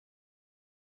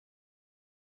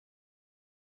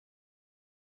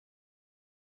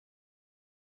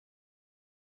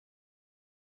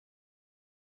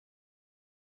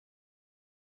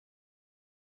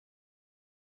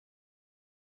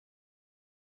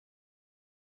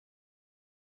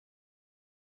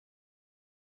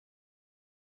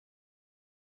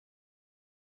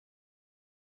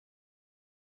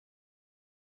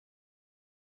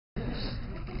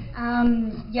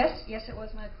Yes, it was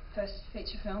my first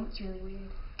feature film. It's really weird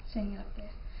seeing it up there.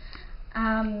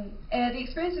 The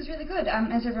experience was really good.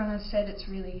 As everyone has said, it's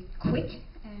really quick,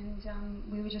 and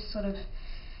we were just sort of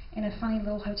in a funny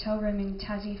little hotel room in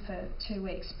Tassie for 2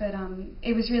 weeks. But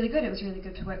it was really good. It was really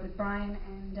good to work with Brian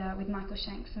and with Michael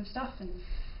Shanks and stuff, and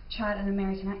try an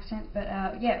American accent. But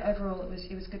yeah, overall it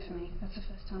was good for me. That's the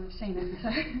first time I've seen it. So.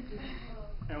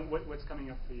 And what's coming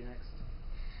up for you next?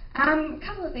 A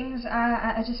couple of things.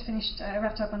 I just finished,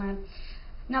 wrapped up on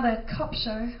another cop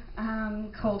show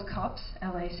called Cops,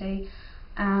 LAC,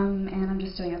 and I'm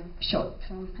just doing a short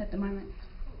film at the moment.